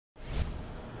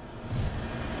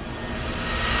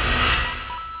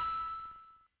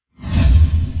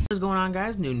What's going on,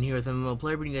 guys? Newton here with MMO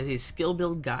Player, bringing you guys a skill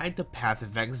build guide to Path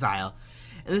of Exile.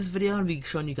 In this video, I'm going to be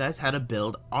showing you guys how to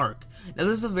build Arc. Now,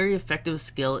 this is a very effective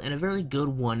skill and a very good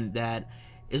one that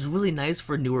is really nice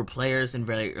for newer players and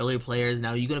very early players.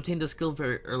 Now, you can obtain the skill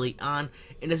very early on,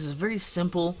 and this is very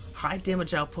simple, high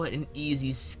damage output, and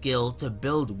easy skill to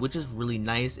build, which is really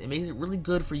nice. It makes it really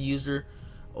good for user,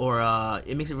 or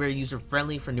it makes it very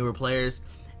user-friendly for newer players.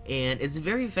 And it's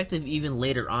very effective even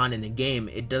later on in the game.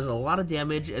 It does a lot of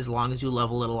damage as long as you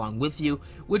level it along with you,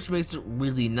 which makes it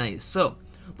really nice. So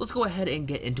let's go ahead and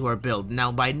get into our build.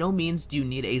 Now, by no means do you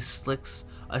need a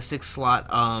 6-slot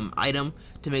item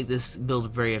to make this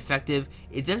build very effective.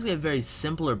 It's actually a very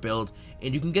simpler build,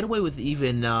 and you can get away with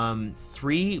even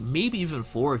 3, maybe even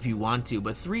 4 if you want to,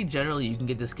 but 3 generally you can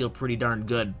get the skill pretty darn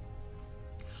good.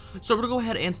 So we're gonna go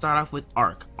ahead and start off with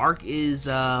Arc. Arc is,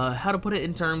 how to put it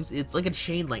in terms, it's like a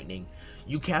chain lightning.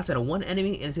 You cast it at one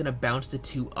enemy and it's gonna bounce to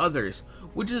 2 others,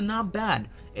 which is not bad.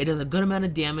 It does a good amount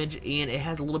of damage and it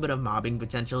has a little bit of mobbing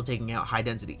potential, taking out high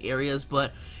density areas,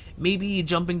 but maybe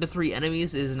jumping to 3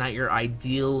 enemies is not your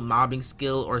ideal mobbing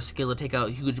skill or skill to take out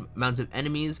huge amounts of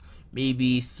enemies.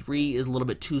 Maybe 3 is a little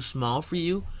bit too small for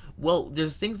you. Well,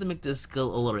 there's things that make this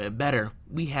skill a little bit better.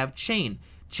 We have Chain.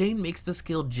 Chain makes the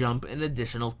skill jump an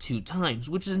additional 2 times,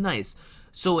 which is nice.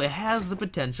 So it has the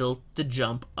potential to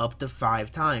jump up to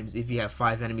 5 times. If you have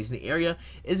 5 enemies in the area,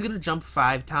 it's going to jump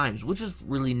 5 times, which is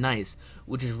really nice,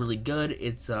 which is really good.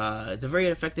 It's a very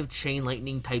effective chain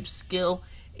lightning type skill,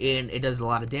 and it does a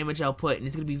lot of damage output, and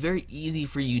it's going to be very easy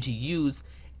for you to use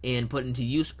and put into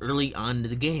use early on in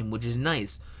the game, which is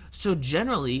nice. So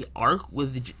generally, Arc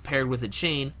paired with a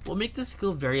chain will make this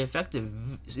skill very effective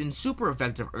and super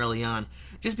effective early on,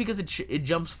 just because it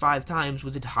jumps 5 times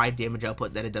with the high damage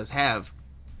output that it does have.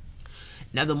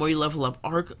 Now, the more you level up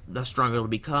Arc, the stronger it'll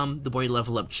become. The more you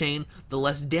level up Chain, the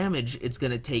less damage it's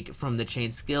going to take from the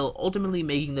Chain skill, ultimately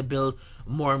making the build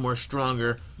more and more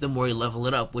stronger the more you level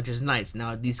it up, which is nice.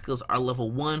 Now, these skills are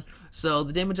level 1, so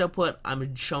the damage output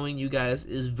I'm showing you guys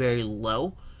is very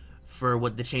low for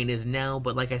what the Chain is now,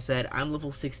 but like I said, I'm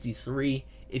level 63.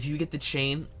 If you get the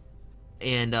Chain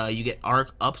and you get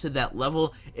Arc up to that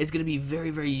level, it's going to be very,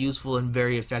 very useful and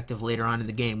very effective later on in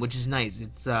the game, which is nice.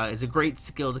 It's a great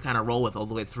skill to kind of roll with all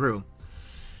the way through.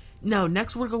 Now,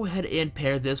 next we're going to go ahead and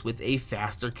pair this with a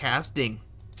faster casting.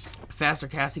 Faster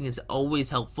casting is always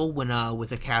helpful when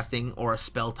with a casting or a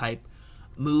spell type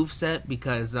move set,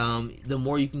 because the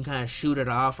more you can kind of shoot it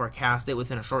off or cast it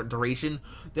within a short duration,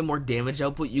 the more damage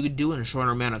output you could do in a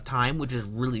shorter amount of time, which is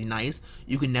really nice.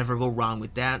 You can never go wrong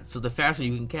with that. So the faster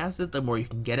you can cast it, the more you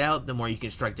can get out, the more you can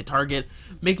strike the target,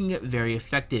 making it very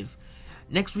effective.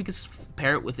 Next, we can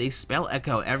pair it with a spell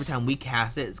echo. Every time we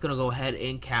cast it, it's going to go ahead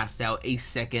and cast out a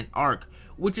second Arc,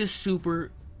 which is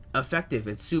super effective.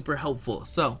 It's super helpful.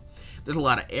 So there's a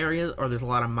lot of areas, or there's a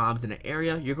lot of mobs in an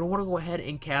area, you're going to want to go ahead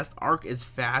and cast Arc as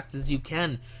fast as you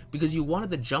can, because you want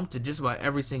it to jump to just about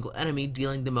every single enemy,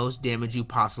 dealing the most damage you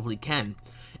possibly can.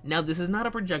 Now, this is not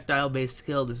a projectile based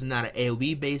skill, this is not an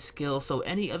AoE based skill, so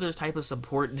any other type of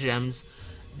support gems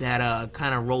that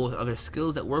kind of roll with other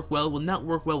skills that work well will not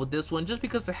work well with this one, just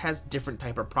because it has different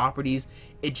type of properties.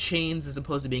 It chains as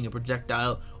opposed to being a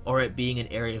projectile or it being an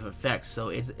area of effect. So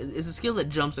it's a skill that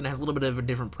jumps and has a little bit of a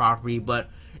different property, but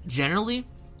generally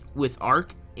with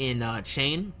Arc and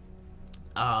Chain,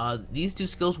 these 2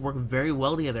 skills work very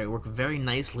well together. They work very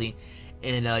nicely,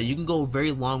 and you can go a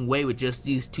very long way with just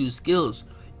these 2 skills.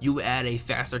 You add a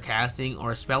faster casting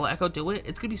or a spell echo to it,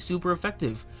 it's going to be super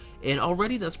effective. And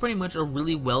already that's pretty much a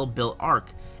really well built Arc.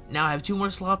 Now I have 2 more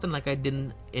slots, and like I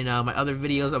did in my other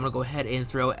videos, I'm going to go ahead and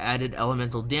throw added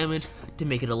elemental damage to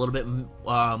make it a little bit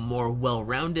more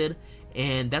well-rounded.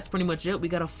 And that's pretty much it. We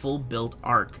got a full built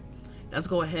Arc. Let's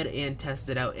go ahead and test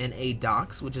it out in a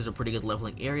docks, which is a pretty good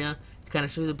leveling area, to kind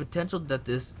of show you the potential that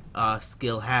this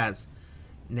skill has.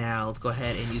 Now let's go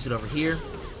ahead and use it over here.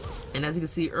 And as you can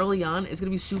see early on, it's going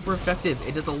to be super effective.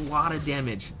 It does a lot of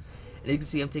damage. And you can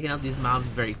see I'm taking out these mobs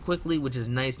very quickly, which is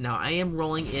nice. Now I am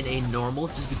rolling in a normal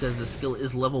just because the skill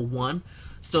is level 1.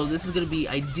 So this is going to be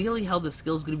ideally how the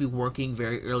skill is going to be working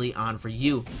very early on for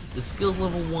you. The skill's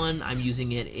level 1, I'm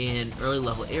using it in early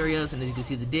level areas, and as you can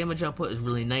see the damage output is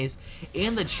really nice.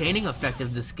 And the chaining effect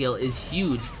of the skill is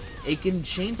huge. It can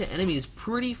chain to enemies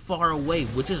pretty far away,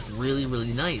 which is really,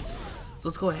 really nice. So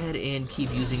let's go ahead and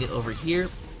keep using it over here.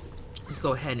 Let's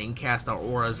go ahead and cast our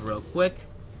auras real quick.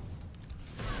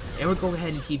 And we'll go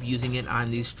ahead and keep using it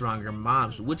on these stronger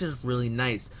mobs, which is really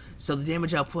nice. So the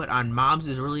damage output on mobs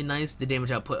is really nice. The damage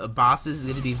output of bosses is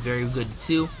going to be very good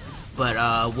too. But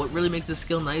what really makes this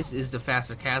skill nice is the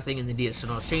faster casting and the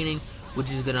additional chaining,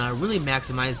 which is going to really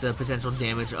maximize the potential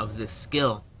damage of this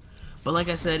skill. But like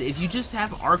I said, if you just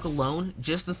have Arc alone,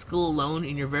 just the skill alone,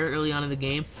 and you're very early on in the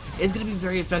game, it's going to be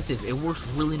very effective. It works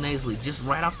really nicely. Just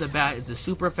right off the bat, it's a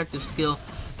super effective skill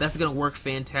that's going to work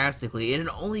fantastically, and it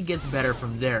only gets better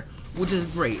from there, which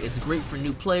is great. It's great for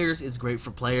new players, it's great for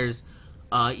players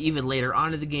even later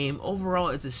on in the game. Overall,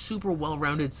 it's a super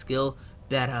well-rounded skill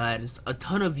that has a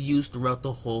ton of use throughout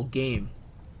the whole game.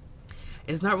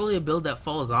 It's not really a build that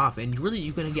falls off, and really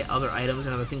you're going to get other items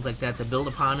and other things like that to build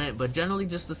upon it, but generally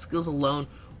just the skills alone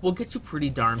will get you pretty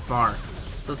darn far.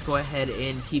 So let's go ahead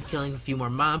and keep killing a few more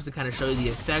mobs to kind of show you the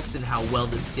effects and how well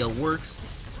this skill works.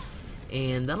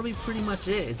 And that'll be pretty much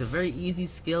it. It's a very easy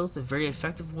skill, it's a very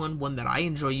effective one that I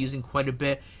enjoy using quite a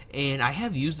bit, and I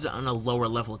have used it on a lower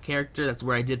level character. That's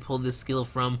where I did pull this skill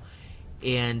from,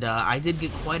 and I did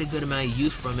get quite a good amount of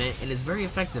use from it, and it's very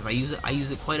effective. I use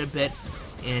it quite a bit,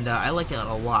 and I like it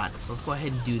a lot. So let's go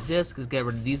ahead and do this, because get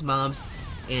rid of these mobs,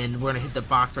 and we're going to hit the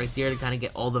box right there to kind of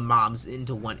get all the mobs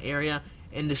into one area,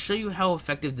 and to show you how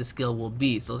effective the skill will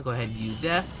be. So let's go ahead and use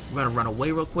that. We're going to run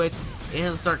away real quick,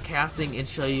 and start casting and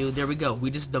show you. There we go. We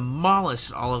just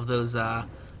demolished all of those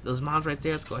mobs right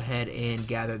there. Let's go ahead and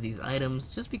gather these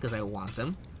items, just because I want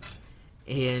them.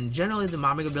 And generally the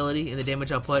mobbing ability and the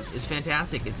damage output is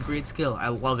fantastic. It's a great skill. I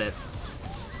love it.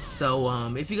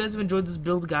 So if you guys have enjoyed this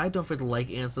build guide, don't forget to like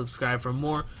and subscribe for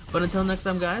more. But until next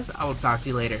time, guys, I will talk to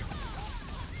you later.